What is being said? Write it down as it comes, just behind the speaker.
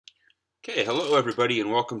Okay, hello everybody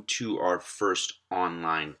and welcome to our first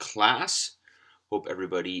online class. Hope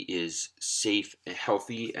everybody is safe and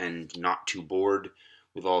healthy and not too bored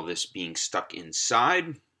with all this being stuck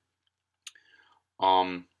inside.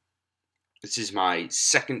 Um, this is my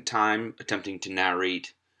second time attempting to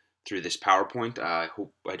narrate through this PowerPoint. I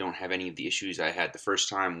hope I don't have any of the issues I had the first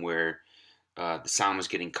time where the sound was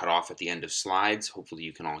getting cut off at the end of slides. Hopefully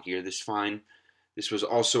you can all hear this fine. This was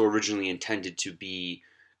also originally intended to be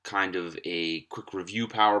kind of a quick review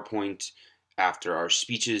PowerPoint after our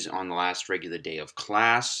speeches on the last regular day of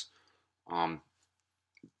class.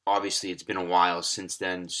 Obviously, it's been a while since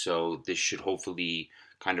then, so this should hopefully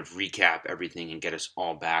kind of recap everything and get us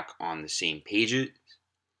all back on the same pages.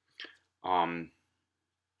 We're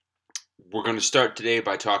going to start today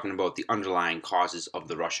by talking about the underlying causes of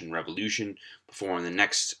the Russian Revolution before in the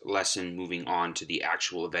next lesson moving on to the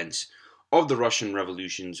actual events of the Russian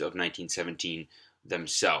revolutions of 1917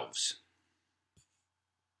 themselves.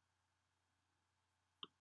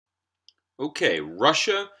 Okay,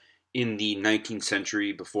 Russia in the 19th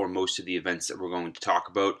century, before most of the events that we're going to talk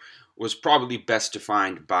about, was probably best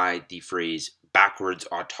defined by the phrase backwards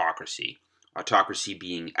autocracy. Autocracy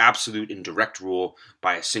being absolute and direct rule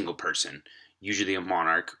by a single person, usually a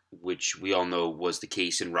monarch, which we all know was the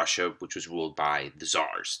case in Russia, which was ruled by the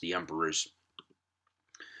czars, the emperors.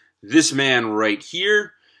 This man right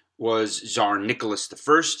here was Tsar Nicholas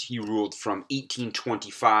I. He ruled from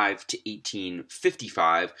 1825 to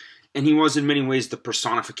 1855, and he was in many ways the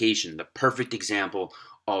personification, the perfect example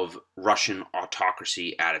of Russian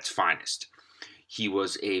autocracy at its finest. He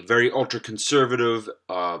was a very ultra-conservative,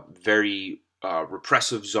 very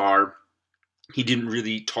repressive czar. He didn't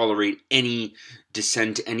really tolerate any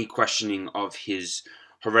dissent, any questioning of his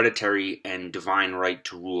hereditary and divine right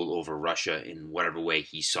to rule over Russia in whatever way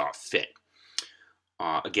he saw fit.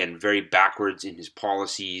 Again, very backwards in his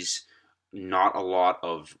policies, not a lot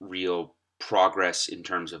of real progress in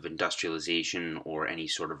terms of industrialization or any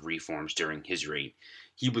sort of reforms during his reign.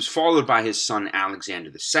 He was followed by his son Alexander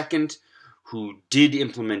II, who did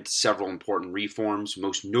implement several important reforms,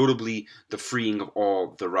 most notably the freeing of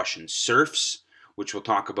all the Russian serfs, which we'll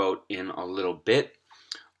talk about in a little bit.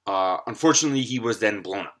 Unfortunately, he was then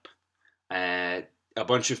blown up. A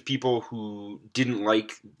bunch of people who didn't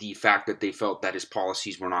like the fact that they felt that his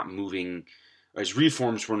policies were not moving, his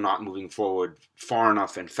reforms were not moving forward far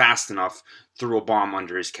enough and fast enough, threw a bomb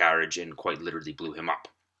under his carriage and quite literally blew him up.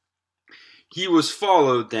 He was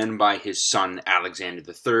followed then by his son Alexander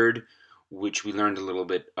III, which we learned a little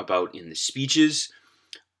bit about in the speeches,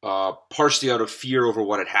 partially out of fear over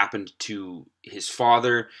what had happened to his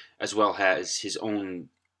father, as well as his own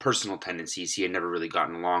personal tendencies. He had never really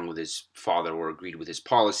gotten along with his father or agreed with his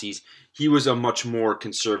policies. He was a much more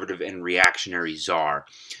conservative and reactionary czar.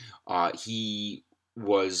 He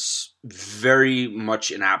was very much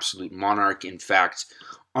an absolute monarch. In fact,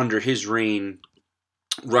 under his reign,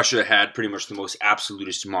 Russia had pretty much the most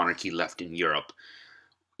absolutist monarchy left in Europe.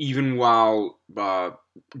 Even while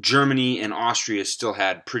Germany and Austria still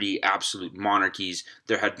had pretty absolute monarchies,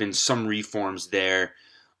 there had been some reforms there,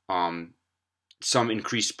 some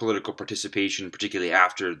increased political participation, particularly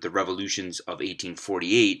after the revolutions of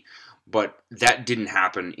 1848, but that didn't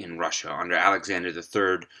happen in Russia. Under Alexander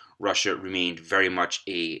III, Russia remained very much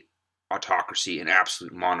a autocracy, an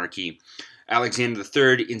absolute monarchy. Alexander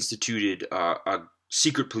III instituted a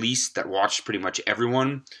secret police that watched pretty much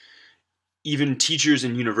everyone. Even teachers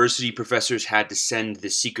and university professors had to send the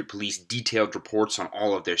secret police detailed reports on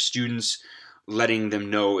all of their students, letting them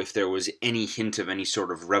know if there was any hint of any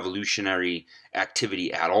sort of revolutionary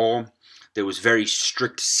activity at all. There was very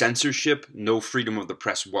strict censorship, no freedom of the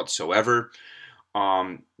press whatsoever.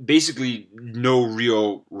 Basically, no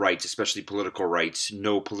real rights, especially political rights,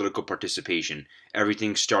 no political participation.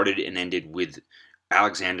 Everything started and ended with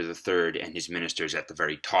Alexander III and his ministers at the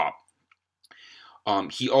very top.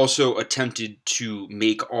 He also attempted to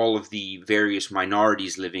make all of the various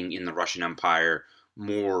minorities living in the Russian Empire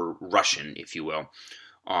more Russian, if you will.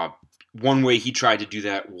 One way he tried to do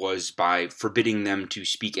that was by forbidding them to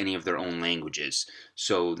speak any of their own languages.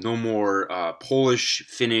 So no more Polish,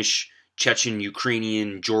 Finnish, Chechen,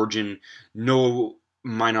 Ukrainian, Georgian, no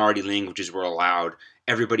minority languages were allowed.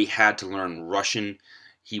 Everybody had to learn Russian.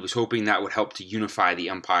 He was hoping that would help to unify the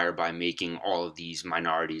empire by making all of these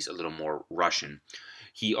minorities a little more Russian.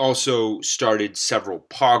 He also started several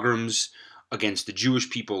pogroms against the Jewish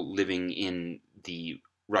people living in the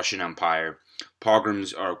Russian Empire.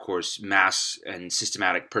 Pogroms are, of course, mass and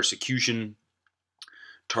systematic persecution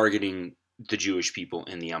targeting the Jewish people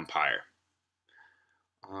in the empire.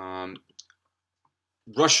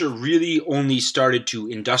 Russia really only started to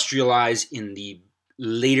industrialize in the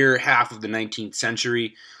later half of the 19th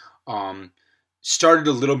century. Started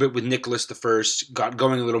a little bit with Nicholas I, got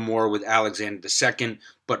going a little more with Alexander II,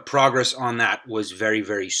 but progress on that was very,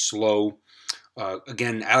 very slow.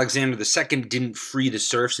 Again, Alexander II didn't free the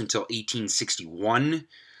serfs until 1861,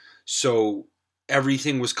 so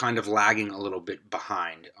everything was kind of lagging a little bit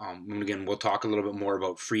behind. And again, we'll talk a little bit more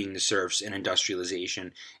about freeing the serfs and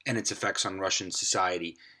industrialization and its effects on Russian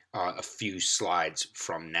society a few slides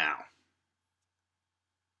from now.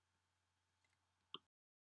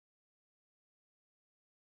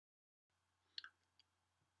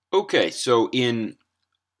 Okay, so in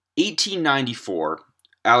 1894,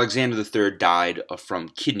 Alexander III died from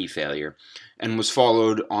kidney failure and was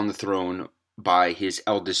followed on the throne by his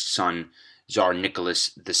eldest son, Tsar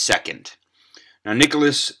Nicholas II. Now,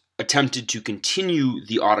 Nicholas attempted to continue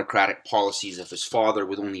the autocratic policies of his father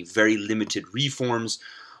with only very limited reforms.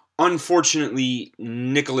 Unfortunately,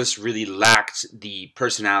 Nicholas really lacked the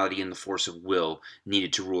personality and the force of will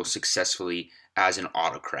needed to rule successfully as an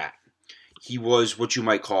autocrat. He was what you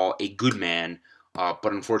might call a good man,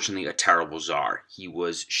 but unfortunately a terrible czar. He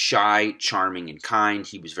was shy, charming, and kind.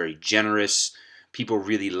 He was very generous. People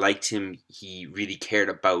really liked him. He really cared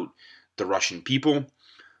about the Russian people.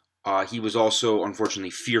 He was also, unfortunately,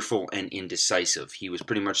 fearful and indecisive. He was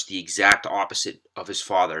pretty much the exact opposite of his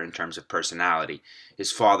father in terms of personality.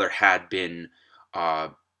 His father had been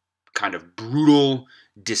kind of brutal,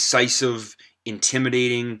 decisive,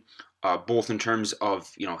 intimidating, both in terms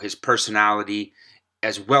of his personality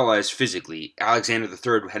as well as physically. Alexander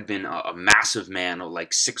III had been a massive man, like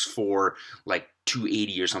 6'4", like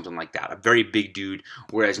 280 or something like that, a very big dude,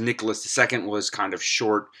 whereas Nicholas II was kind of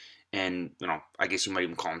short and, I guess you might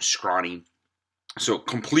even call him scrawny. So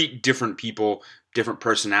complete different people, different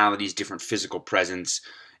personalities, different physical presence.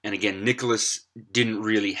 And again, Nicholas didn't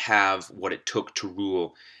really have what it took to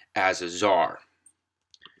rule as a czar.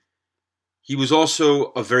 He was also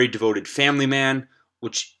a very devoted family man,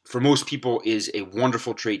 which for most people is a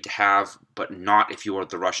wonderful trait to have, but not if you are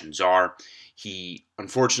the Russian Tsar. He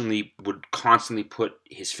unfortunately would constantly put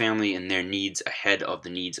his family and their needs ahead of the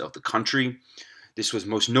needs of the country. This was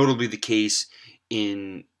most notably the case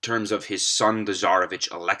in terms of his son, the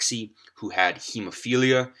Tsarevich Alexei, who had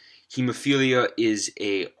hemophilia. Hemophilia is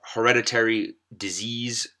a hereditary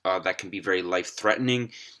disease that can be very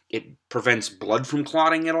life-threatening. It prevents blood from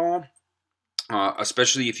clotting at all.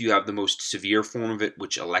 Especially if you have the most severe form of it,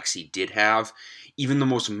 which Alexei did have. Even the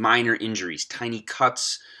most minor injuries, tiny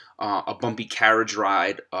cuts, a bumpy carriage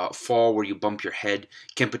ride, a fall where you bump your head,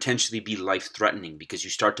 can potentially be life-threatening because you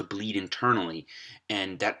start to bleed internally,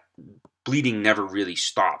 and that bleeding never really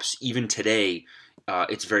stops. Even today,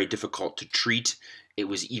 it's very difficult to treat. It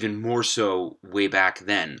was even more so way back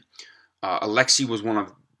then. Alexei was one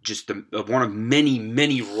of many,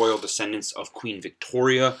 many royal descendants of Queen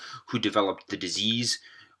Victoria who developed the disease.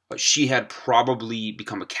 She had probably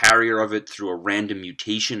become a carrier of it through a random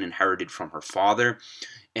mutation inherited from her father,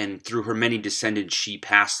 and through her many descendants, she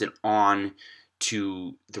passed it on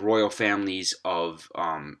to the royal families of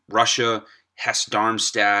Russia,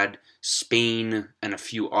 Hesse-Darmstadt, Spain, and a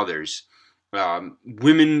few others.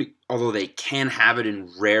 Women, although they can have it in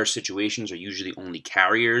rare situations, are usually only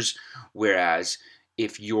carriers, whereas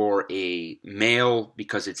if you're a male,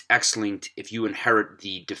 because it's X-linked, if you inherit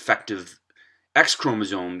the defective X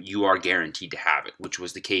chromosome, you are guaranteed to have it, which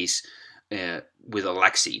was the case with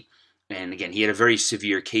Alexei. And again, he had a very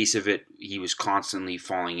severe case of it. He was constantly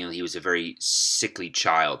falling ill. He was a very sickly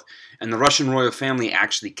child. And the Russian royal family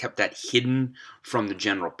actually kept that hidden from the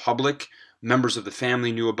general public. Members of the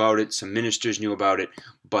family knew about it. Some ministers knew about it.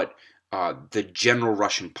 But the general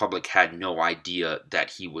Russian public had no idea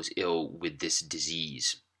that he was ill with this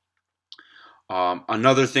disease.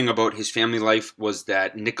 Another thing about his family life was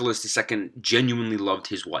that Nicholas II genuinely loved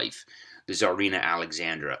his wife, the Tsarina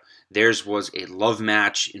Alexandra. Theirs was a love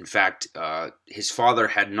match. In fact, his father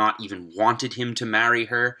had not even wanted him to marry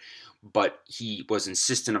her, but he was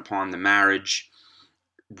insistent upon the marriage,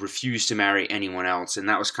 refused to marry anyone else, and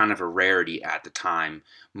that was kind of a rarity at the time.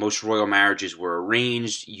 Most royal marriages were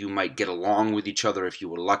arranged. You might get along with each other if you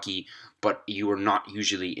were lucky, but you were not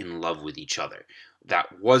usually in love with each other.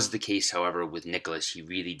 That was the case, however, with Nicholas. He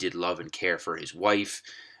really did love and care for his wife,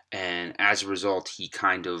 and as a result, he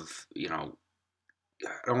kind of, I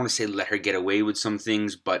don't want to say let her get away with some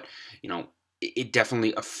things, but, it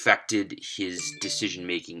definitely affected his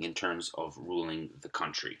decision-making in terms of ruling the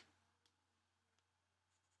country.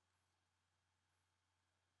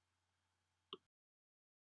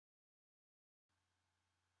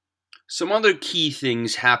 Some other key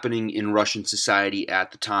things happening in Russian society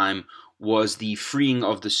at the time was the freeing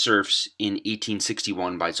of the serfs in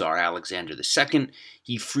 1861 by Tsar Alexander II.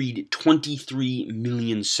 He freed 23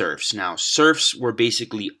 million serfs. Now, serfs were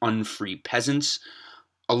basically unfree peasants,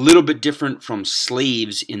 a little bit different from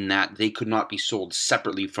slaves in that they could not be sold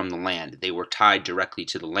separately from the land. They were tied directly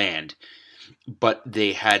to the land, but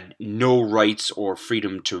they had no rights or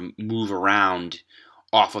freedom to move around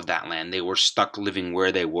off of that land. They were stuck living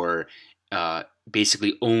where they were,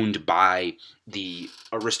 basically owned by the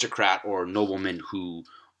aristocrat or nobleman who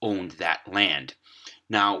owned that land.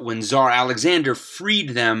 Now, when Tsar Alexander freed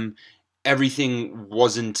them, everything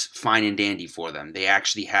wasn't fine and dandy for them. They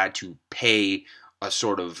actually had to pay a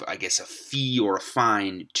sort of, I guess, a fee or a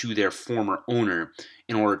fine to their former owner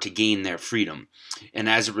in order to gain their freedom. And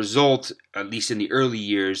as a result, at least in the early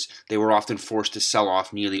years, they were often forced to sell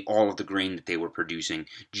off nearly all of the grain that they were producing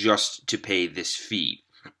just to pay this fee.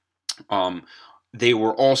 They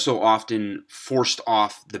were also often forced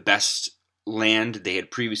off the best land they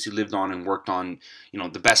had previously lived on and worked on,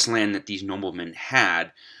 the best land that these noblemen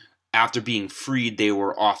had. After being freed, they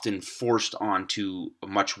were often forced onto a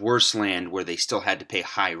much worse land where they still had to pay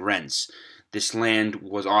high rents. This land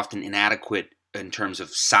was often inadequate in terms of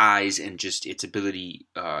size and just its ability,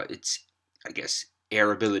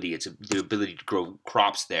 arability, the ability to grow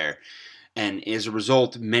crops there. And as a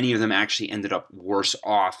result, many of them actually ended up worse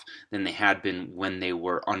off than they had been when they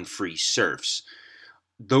were unfree serfs.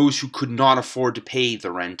 Those who could not afford to pay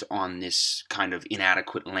the rent on this kind of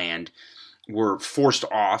inadequate land were forced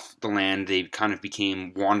off the land. They kind of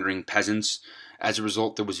became wandering peasants. As a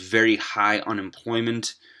result, there was very high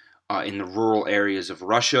unemployment in the rural areas of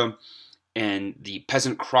Russia, and the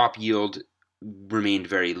peasant crop yield remained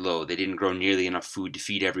very low. They didn't grow nearly enough food to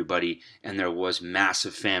feed everybody, and there was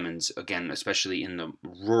massive famines, again, especially in the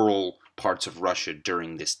rural parts of Russia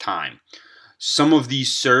during this time. Some of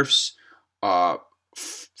these serfs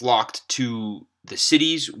flocked to the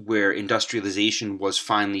cities where industrialization was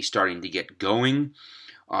finally starting to get going.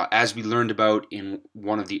 As we learned about in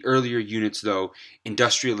one of the earlier units, though,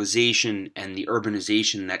 industrialization and the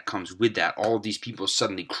urbanization that comes with that, all of these people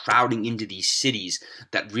suddenly crowding into these cities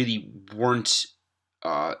that really weren't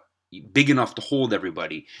big enough to hold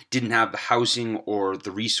everybody, didn't have the housing or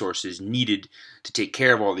the resources needed to take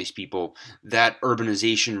care of all these people. That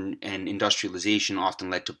urbanization and industrialization often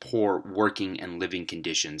led to poor working and living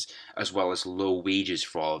conditions, as well as low wages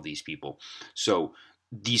for all of these people. So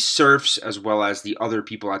these serfs, as well as the other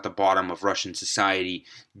people at the bottom of Russian society,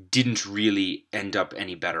 didn't really end up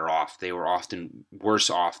any better off. They were often worse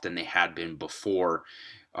off than they had been before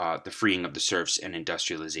the freeing of the serfs and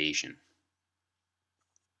industrialization.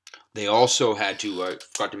 They also had to,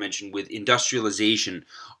 forgot to mention, with industrialization,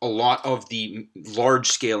 a lot of the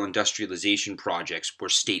large-scale industrialization projects were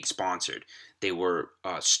state-sponsored. They were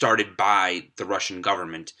started by the Russian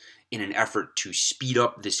government in an effort to speed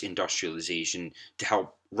up this industrialization to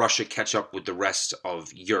help Russia catch up with the rest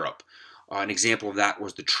of Europe. An example of that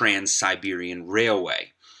was the Trans-Siberian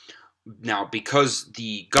Railway. Now, because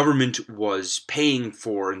the government was paying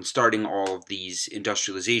for and starting all of these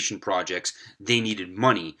industrialization projects, they needed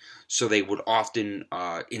money, so they would often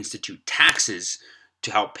institute taxes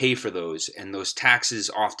to help pay for those, and those taxes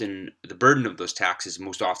often, the burden of those taxes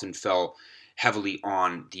most often fell heavily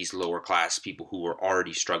on these lower class people who were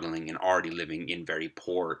already struggling and already living in very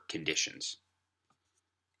poor conditions.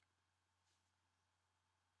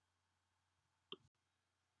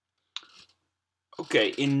 Okay,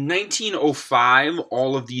 in 1905,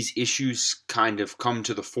 all of these issues kind of come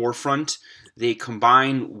to the forefront. They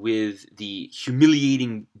combine with the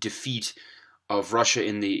humiliating defeat of Russia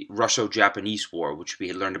in the Russo-Japanese War, which we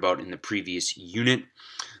had learned about in the previous unit.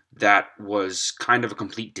 That was kind of a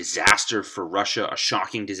complete disaster for Russia, a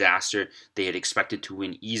shocking disaster. They had expected to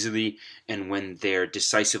win easily, and when they're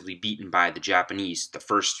decisively beaten by the Japanese, the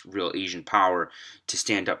first real Asian power to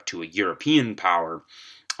stand up to a European power,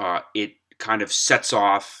 it kind of sets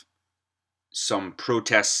off some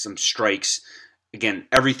protests, some strikes. Again,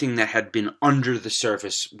 everything that had been under the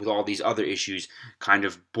surface with all these other issues kind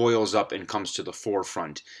of boils up and comes to the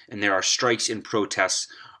forefront. And there are strikes and protests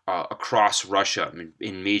across Russia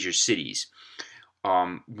in major cities.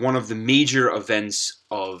 One of the major events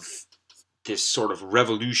of this sort of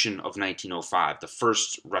revolution of 1905, the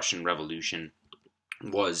first Russian Revolution,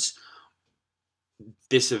 was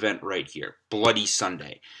this event right here, Bloody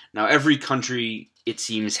Sunday. Now, every country, it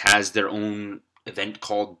seems, has their own event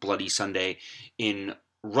called Bloody Sunday. In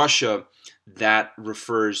Russia, that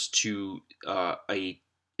refers to a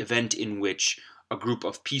event in which a group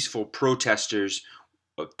of peaceful protesters,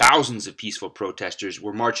 thousands of peaceful protesters,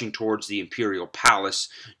 were marching towards the imperial palace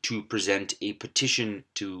to present a petition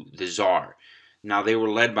to the Tsar. Now, they were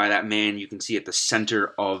led by that man you can see at the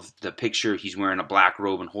center of the picture. He's wearing a black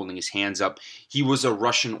robe and holding his hands up. He was a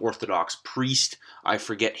Russian Orthodox priest. I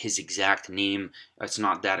forget his exact name. It's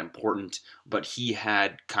not that important. But he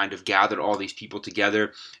had kind of gathered all these people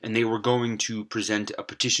together, and they were going to present a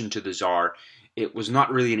petition to the Tsar. It was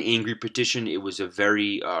not really an angry petition. It was a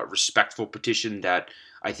very respectful petition that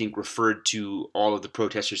I think referred to all of the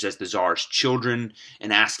protesters as the Tsar's children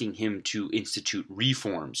and asking him to institute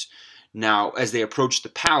reforms. Now, as they approached the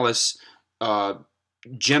palace,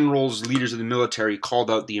 generals, leaders of the military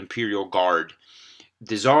called out the Imperial Guard.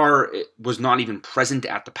 The Tsar was not even present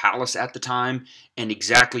at the palace at the time, and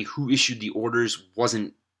exactly who issued the orders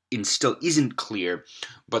still isn't clear,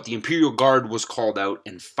 but the Imperial Guard was called out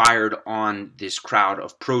and fired on this crowd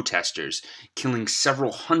of protesters, killing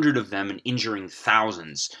several hundred of them and injuring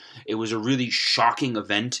thousands. It was a really shocking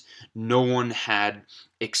event. No one had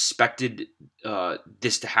expected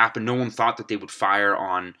this to happen. No one thought that they would fire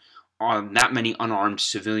on that many unarmed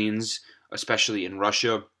civilians, especially in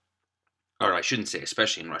Russia. Or I shouldn't say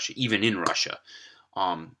especially in Russia, even in Russia.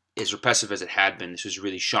 As repressive as it had been, this was a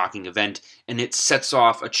really shocking event, and it sets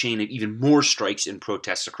off a chain of even more strikes and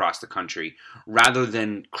protests across the country. Rather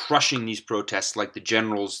than crushing these protests like the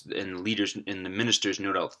generals and the leaders and the ministers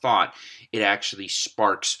no doubt thought, it actually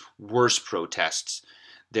sparks worse protests.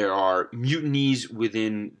 There are mutinies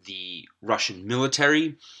within the Russian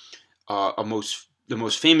military. The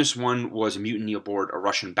most famous one was a mutiny aboard a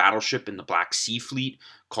Russian battleship in the Black Sea Fleet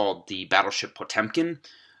called the battleship Potemkin.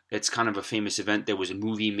 It's kind of a famous event. There was a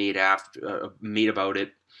movie made about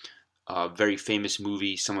it, a very famous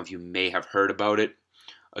movie. Some of you may have heard about it.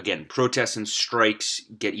 Again, protests and strikes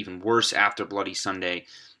get even worse after Bloody Sunday,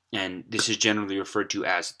 and this is generally referred to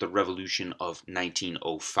as the Revolution of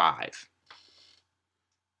 1905.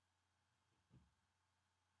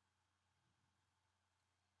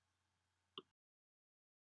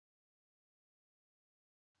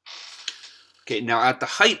 Okay, now at the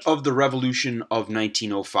height of the Revolution of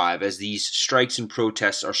 1905, as these strikes and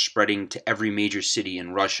protests are spreading to every major city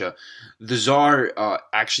in Russia, the Tsar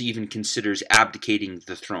actually even considers abdicating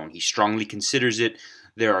the throne. He strongly considers it.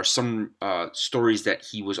 There are some stories that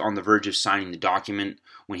he was on the verge of signing the document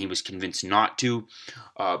when he was convinced not to,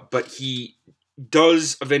 but he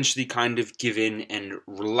does eventually kind of give in and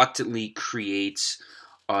reluctantly creates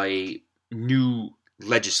a new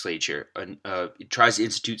legislature. It tries to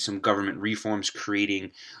institute some government reforms,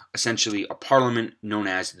 creating essentially a parliament known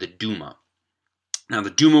as the Duma. Now, the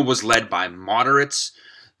Duma was led by moderates.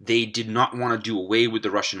 They did not want to do away with the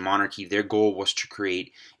Russian monarchy. Their goal was to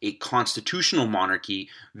create a constitutional monarchy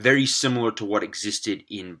very similar to what existed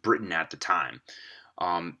in Britain at the time.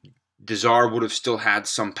 The Tsar would have still had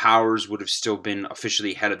some powers, would have still been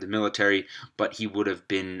officially head of the military, but he would have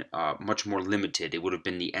been much more limited. It would have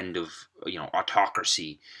been the end of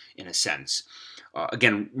autocracy in a sense.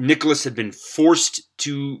 Again, Nicholas had been forced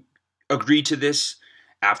to agree to this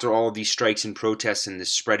after all of these strikes and protests and the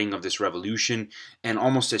spreading of this revolution, and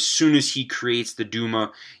almost as soon as he creates the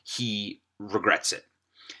Duma, he regrets it.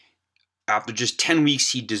 After just 10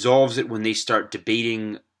 weeks, he dissolves it when they start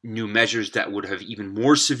debating new measures that would have even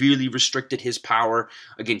more severely restricted his power.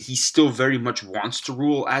 Again, he still very much wants to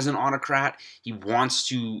rule as an autocrat. He wants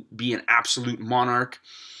to be an absolute monarch.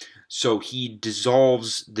 So he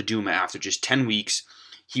dissolves the Duma after just 10 weeks.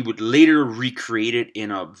 He would later recreate it in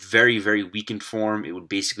a very, very weakened form. It would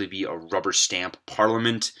basically be a rubber stamp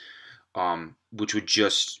parliament, which would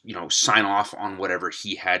just, sign off on whatever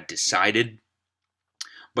he had decided.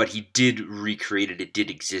 But he did recreate it. It did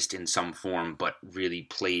exist in some form, but really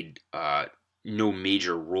played no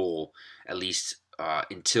major role, at least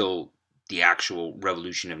until the actual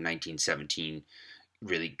revolution of 1917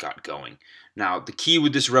 really got going. Now, the key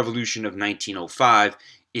with this revolution of 1905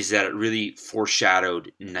 is that it really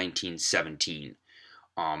foreshadowed 1917.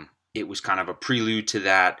 It was kind of a prelude to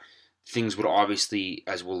that. Things would obviously,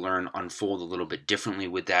 as we'll learn, unfold a little bit differently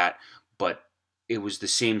with that, but it was the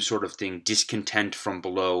same sort of thing, discontent from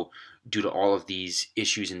below due to all of these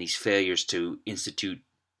issues and these failures to institute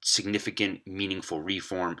significant, meaningful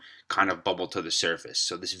reform kind of bubbled to the surface.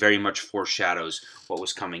 So this very much foreshadows what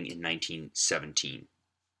was coming in 1917.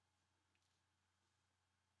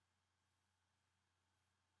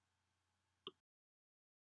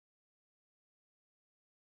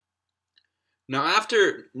 Now,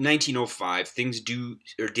 after 1905, things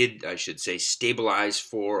did, I should say, stabilize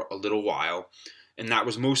for a little while, and that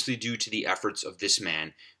was mostly due to the efforts of this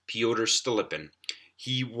man, Pyotr Stolypin.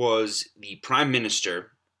 He was the prime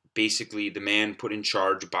minister, basically the man put in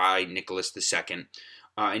charge by Nicholas II,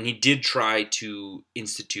 and he did try to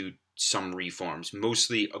institute some reforms,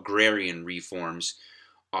 mostly agrarian reforms,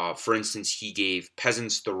 For instance, he gave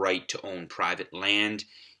peasants the right to own private land.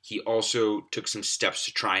 He also took some steps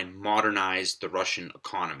to try and modernize the Russian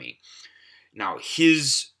economy. Now,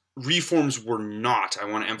 his reforms were not, I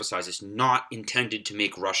want to emphasize this, not intended to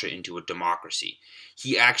make Russia into a democracy.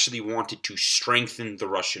 He actually wanted to strengthen the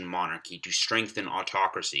Russian monarchy, to strengthen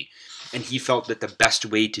autocracy. And he felt that the best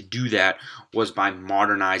way to do that was by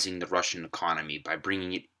modernizing the Russian economy, by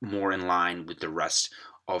bringing it more in line with the rest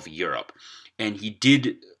of Europe. And he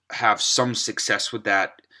did have some success with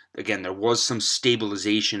that. Again, there was some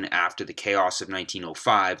stabilization after the chaos of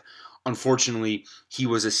 1905. Unfortunately, he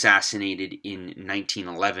was assassinated in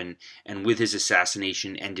 1911, and with his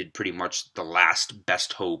assassination ended pretty much the last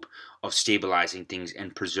best hope of stabilizing things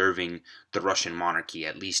and preserving the Russian monarchy,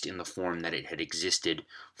 at least in the form that it had existed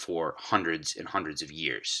for hundreds and hundreds of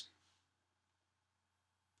years.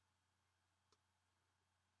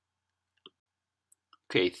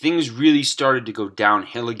 Okay, things really started to go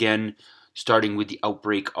downhill again, starting with the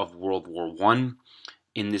outbreak of World War I.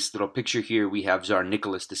 In this little picture here, we have Tsar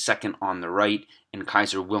Nicholas II on the right and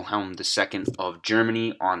Kaiser Wilhelm II of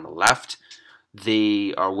Germany on the left.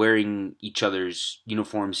 They are wearing each other's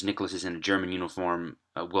uniforms. Nicholas is in a German uniform.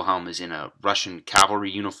 Wilhelm is in a Russian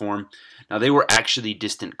cavalry uniform. Now, they were actually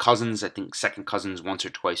distant cousins, I think second cousins once or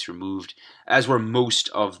twice removed, as were most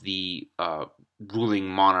of the ruling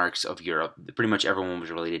monarchs of Europe. Pretty much everyone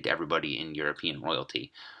was related to everybody in European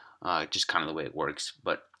royalty, just kind of the way it works.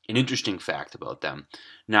 But an interesting fact about them.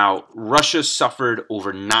 Now, Russia suffered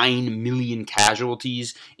over 9 million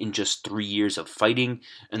casualties in just 3 years of fighting,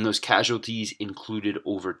 and those casualties included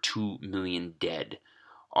over 2 million dead.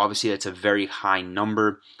 Obviously, that's a very high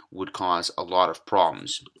number, would cause a lot of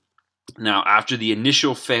problems. Now, after the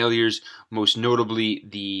initial failures, most notably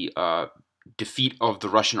the defeat of the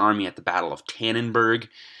Russian army at the Battle of Tannenberg,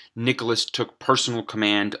 Nicholas took personal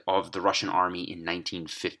command of the Russian army in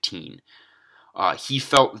 1915. He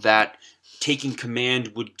felt that taking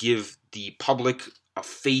command would give the public a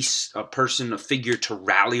face, a person, a figure to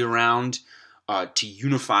rally around, to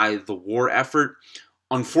unify the war effort.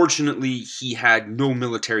 Unfortunately, he had no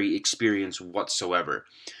military experience whatsoever.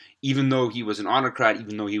 Even though he was an autocrat,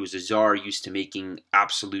 even though he was a czar used to making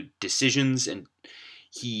absolute decisions, and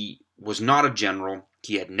he was not a general,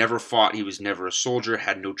 he had never fought, he was never a soldier,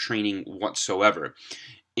 had no training whatsoever.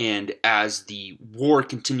 And as the war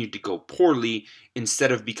continued to go poorly,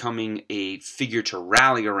 instead of becoming a figure to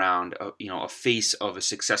rally around, a face of a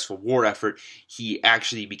successful war effort, he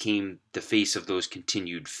actually became the face of those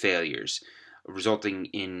continued failures, resulting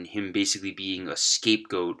in him basically being a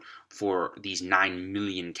scapegoat for these 9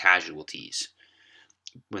 million casualties.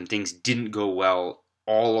 When things didn't go well,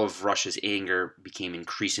 all of Russia's anger became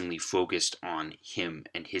increasingly focused on him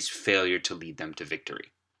and his failure to lead them to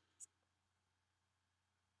victory.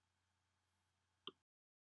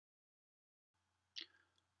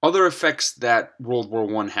 Other effects that World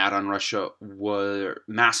War I had on Russia were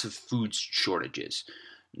massive food shortages.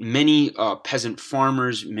 Many peasant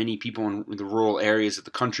farmers, many people in the rural areas of the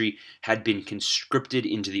country had been conscripted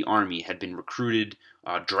into the army, had been recruited,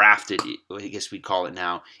 drafted, I guess we'd call it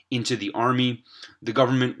now, into the army. The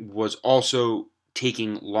government was also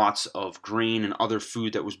taking lots of grain and other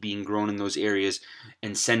food that was being grown in those areas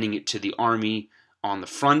and sending it to the army on the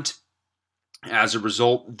front. As a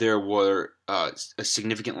result, there were a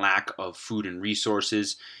significant lack of food and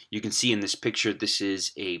resources. You can see in this picture, this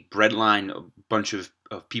is a bread line, a bunch of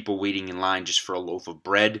people waiting in line just for a loaf of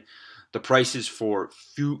bread. The prices for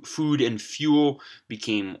food and fuel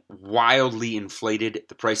became wildly inflated.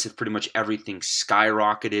 The price of pretty much everything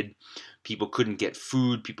skyrocketed. People couldn't get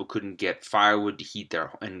food. People couldn't get firewood to heat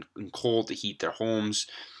and coal to heat their homes.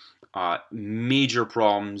 Major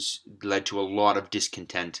problems led to a lot of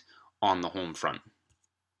discontent on the home front.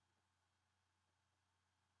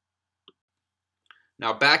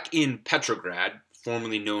 Now, back in Petrograd,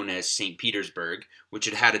 formerly known as St. Petersburg, which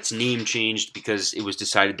had had its name changed because it was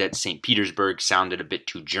decided that St. Petersburg sounded a bit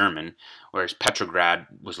too German, whereas Petrograd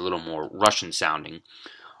was a little more Russian sounding.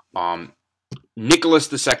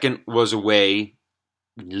 Nicholas II was away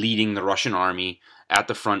leading the Russian army at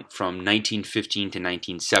the front from 1915 to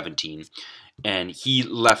 1917. And he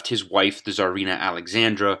left his wife, the Tsarina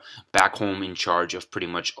Alexandra, back home in charge of pretty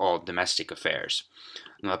much all domestic affairs.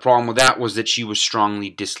 Now, the problem with that was that she was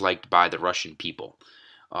strongly disliked by the Russian people.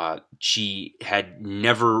 She had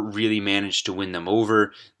never really managed to win them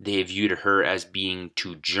over. They viewed her as being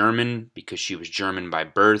too German because she was German by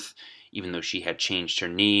birth, even though she had changed her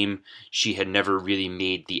name. She had never really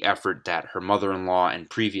made the effort that her mother-in-law and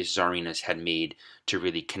previous Tsarinas had made to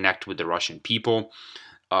really connect with the Russian people.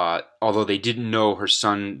 Although they didn't know her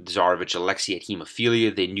son, Tsarevich Alexei, had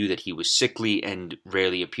hemophilia, they knew that he was sickly and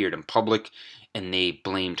rarely appeared in public, and they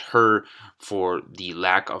blamed her for the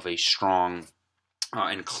lack of a strong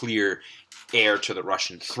and clear heir to the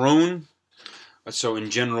Russian throne. So in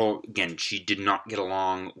general, again, she did not get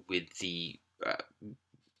along with the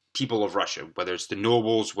people of Russia, whether it's the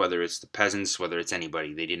nobles, whether it's the peasants, whether it's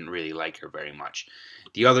anybody. They didn't really like her very much.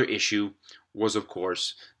 The other issue was, of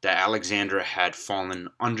course, that Alexandra had fallen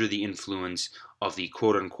under the influence of the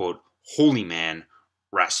quote-unquote holy man,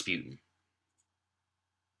 Rasputin.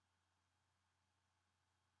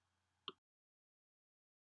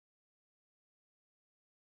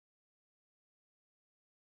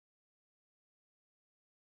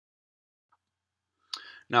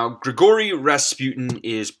 Now, Grigory Rasputin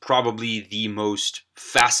is probably the most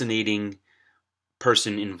fascinating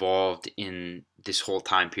person involved in this whole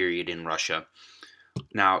time period in Russia.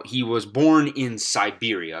 Now, he was born in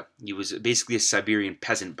Siberia. He was basically a Siberian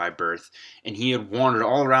peasant by birth, and he had wandered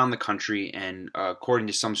all around the country and, according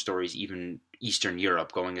to some stories, even Eastern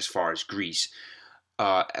Europe, going as far as Greece,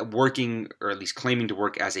 working, or at least claiming to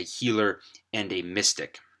work as a healer and a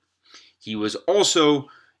mystic. He was also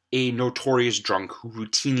a notorious drunk who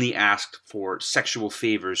routinely asked for sexual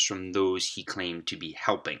favors from those he claimed to be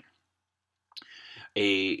helping.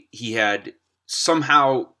 He had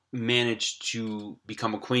somehow managed to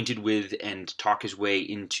become acquainted with and talk his way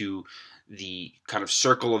into the kind of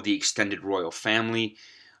circle of the extended royal family.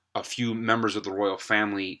 A few members of the royal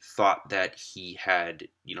family thought that he had,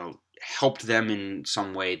 helped them in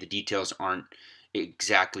some way. The details aren't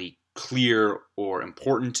exactly clear or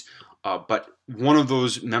important, but one of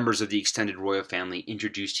those members of the extended royal family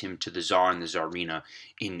introduced him to the Tsar and the Tsarina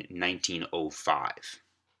in 1905.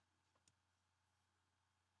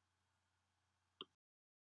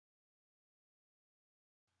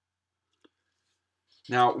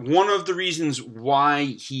 Now, one of the reasons why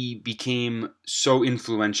he became so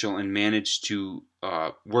influential and managed to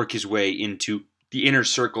work his way into the inner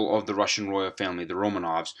circle of the Russian royal family, the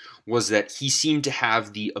Romanovs, was that he seemed to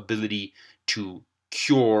have the ability to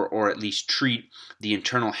cure or at least treat the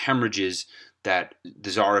internal hemorrhages that the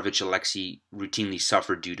Tsarevich Alexei routinely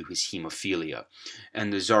suffered due to his hemophilia.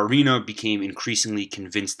 And the Tsarina became increasingly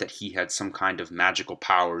convinced that he had some kind of magical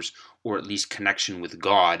powers, or at least connection with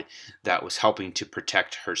God, that was helping to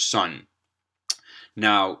protect her son.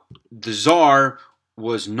 Now, the Tsar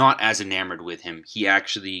was not as enamored with him. He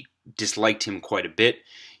actually disliked him quite a bit.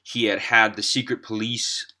 He had the secret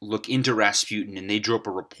police look into Rasputin, and they drew up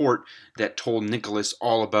a report that told Nicholas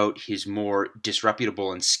all about his more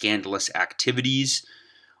disreputable and scandalous activities.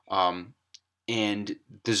 And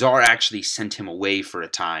the Tsar actually sent him away for a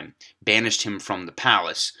time, banished him from the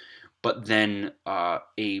palace. But then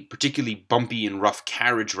a particularly bumpy and rough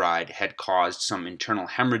carriage ride had caused some internal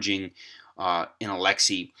hemorrhaging in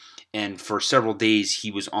Alexei, and for several days he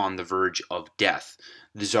was on the verge of death.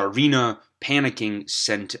 The Tsarina, panicking,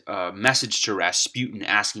 sent a message to Rasputin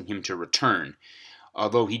asking him to return.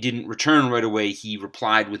 Although he didn't return right away, he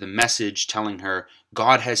replied with a message telling her,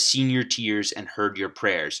 "God has seen your tears and heard your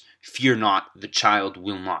prayers. Fear not, the child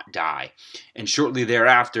will not die." And shortly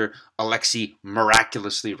thereafter, Alexei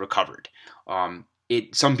miraculously recovered.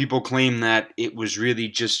 Some people claim that it was really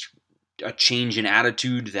just a change in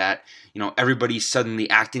attitude, that everybody suddenly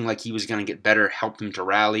acting like he was going to get better helped him to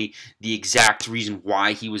rally. The exact reason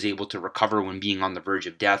why he was able to recover when being on the verge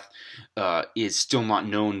of death is still not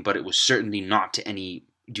known, but it was certainly not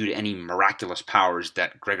due to any miraculous powers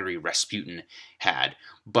that Grigory Rasputin had.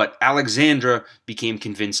 But Alexandra became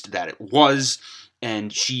convinced that it was,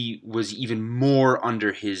 and she was even more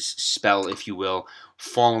under his spell, if you will,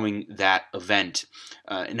 following that event.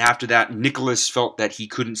 And after that, Nicholas felt that he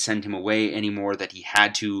couldn't send him away anymore, that he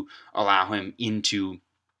had to allow him into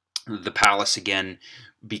the palace again,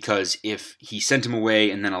 because if he sent him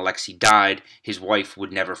away and then Alexei died, his wife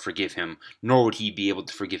would never forgive him, nor would he be able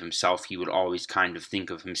to forgive himself. He would always kind of think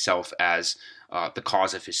of himself as the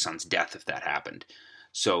cause of his son's death if that happened.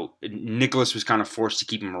 So Nicholas was kind of forced to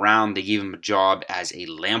keep him around. They gave him a job as a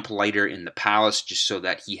lamplighter in the palace just so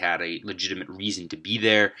that he had a legitimate reason to be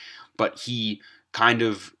there. But he kind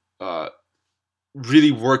of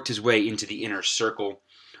really worked his way into the inner circle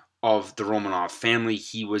of the Romanov family.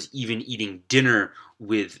 He was even eating dinner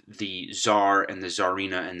with the Tsar and the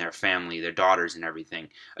Tsarina and their family, their daughters and everything.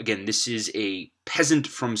 Again, this is a peasant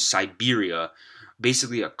from Siberia,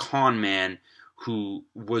 basically a con man who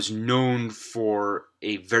was known for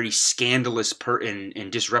a very scandalous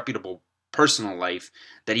and disreputable personal life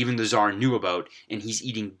that even the Tsar knew about, and he's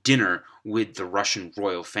eating dinner with the Russian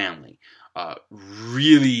royal family.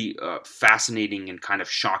 Really fascinating and kind of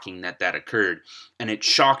shocking that that occurred. And it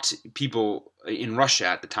shocked people in Russia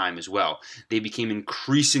at the time as well. They became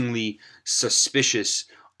increasingly suspicious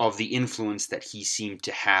of the influence that he seemed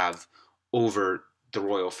to have over the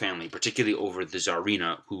royal family, particularly over the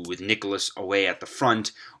Tsarina, who, with Nicholas away at the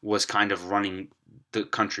front, was kind of running the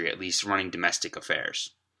country, at least running domestic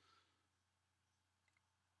affairs.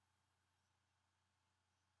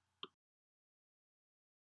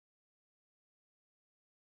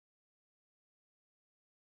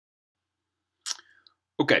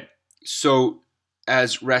 Okay, so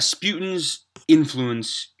as Rasputin's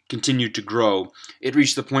influence continued to grow, it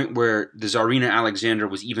reached the point where the Tsarina Alexandra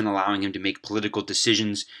was even allowing him to make political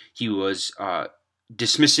decisions. He was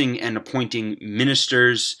dismissing and appointing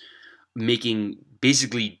ministers, making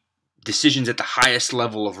basically decisions at the highest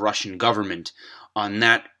level of Russian government. On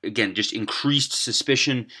that, again, just increased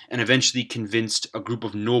suspicion and eventually convinced a group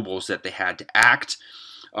of nobles that they had to act.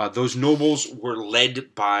 Those nobles were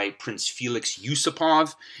led by Prince Felix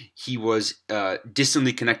Yusupov. He was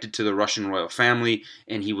distantly connected to the Russian royal family,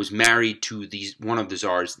 and he was married to one of the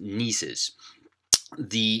Tsar's nieces.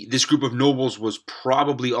 This group of nobles was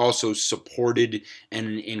probably also supported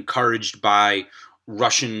and encouraged by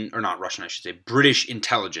Russian, or not Russian, I should say, British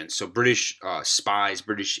intelligence. So British spies,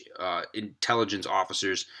 British intelligence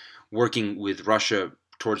officers working with Russia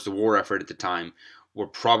towards the war effort at the time were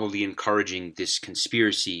probably encouraging this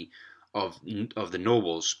conspiracy of the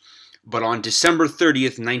nobles. But on December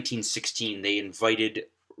 30th, 1916, they invited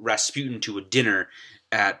Rasputin to a dinner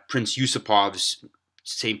at Prince Yusupov's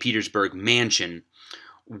St. Petersburg mansion,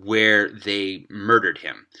 where they murdered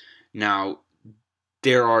him. Now,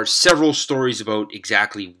 there are several stories about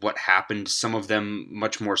exactly what happened, some of them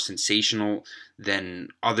much more sensational than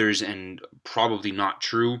others and probably not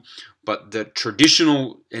true. But the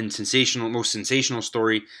traditional and most sensational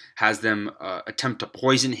story has them attempt to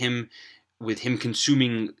poison him, with him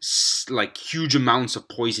consuming like huge amounts of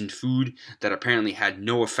poisoned food that apparently had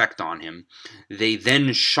no effect on him. They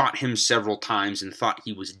then shot him several times and thought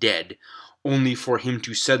he was dead, only for him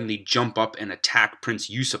to suddenly jump up and attack Prince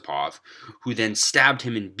Yusupov, who then stabbed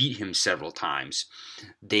him and beat him several times.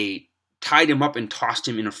 They tied him up and tossed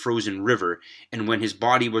him in a frozen river, and when his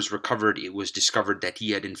body was recovered, it was discovered that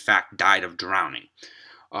he had in fact died of drowning.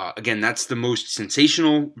 Again, that's the most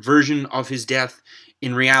sensational version of his death.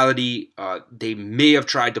 In reality, they may have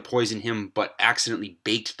tried to poison him, but accidentally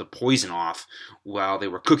baked the poison off while they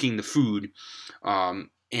were cooking the food,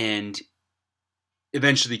 and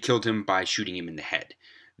eventually killed him by shooting him in the head.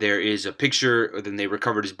 There is a picture, then they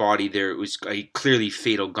recovered his body. There was a clearly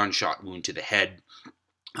fatal gunshot wound to the head.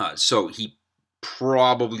 So he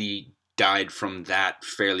probably died from that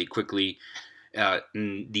fairly quickly.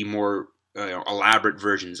 The more elaborate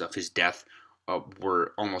versions of his death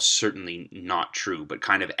were almost certainly not true, but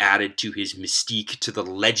kind of added to his mystique, to the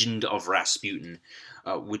legend of Rasputin,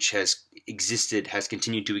 which has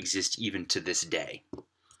continued to exist even to this day.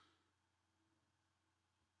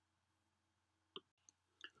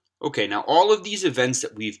 Okay, now all of these events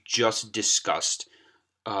that we've just discussed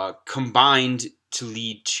combined to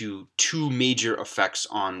lead to two major effects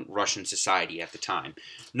on Russian society at the time.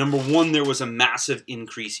 Number one, there was a massive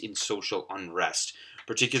increase in social unrest,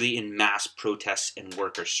 particularly in mass protests and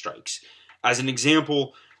worker strikes. As an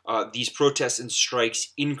example, these protests and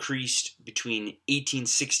strikes increased between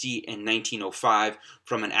 1860 and 1905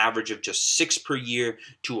 from an average of just 6 per year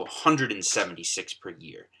to 176 per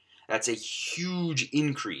year. That's a huge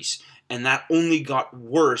increase, and that only got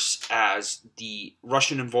worse as the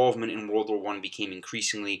Russian involvement in World War I became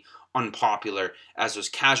increasingly unpopular, as those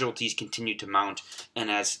casualties continued to mount, and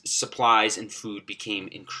as supplies and food became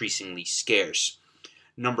increasingly scarce.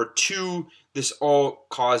 Number two, this all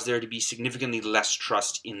caused there to be significantly less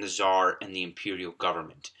trust in the Tsar and the imperial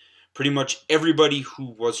government. Pretty much everybody who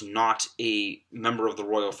was not a member of the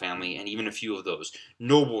royal family, and even a few of those,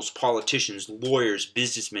 nobles, politicians, lawyers,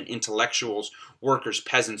 businessmen, intellectuals, workers,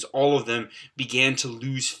 peasants, all of them began to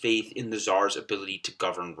lose faith in the Tsar's ability to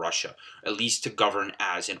govern Russia, at least to govern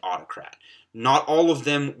as an autocrat. Not all of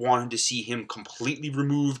them wanted to see him completely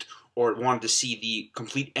removed or wanted to see the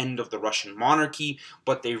complete end of the Russian monarchy,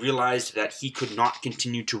 but they realized that he could not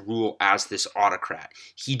continue to rule as this autocrat.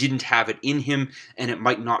 He didn't have it in him, and it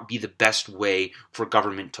might not be the best way for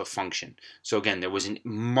government to function. So again, there was a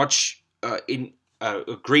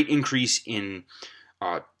great increase in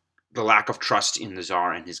the lack of trust in the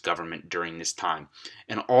Tsar and his government during this time.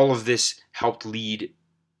 And all of this helped lead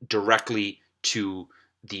directly to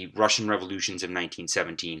the Russian revolutions of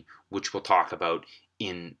 1917, which we'll talk about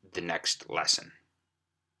in the next lesson.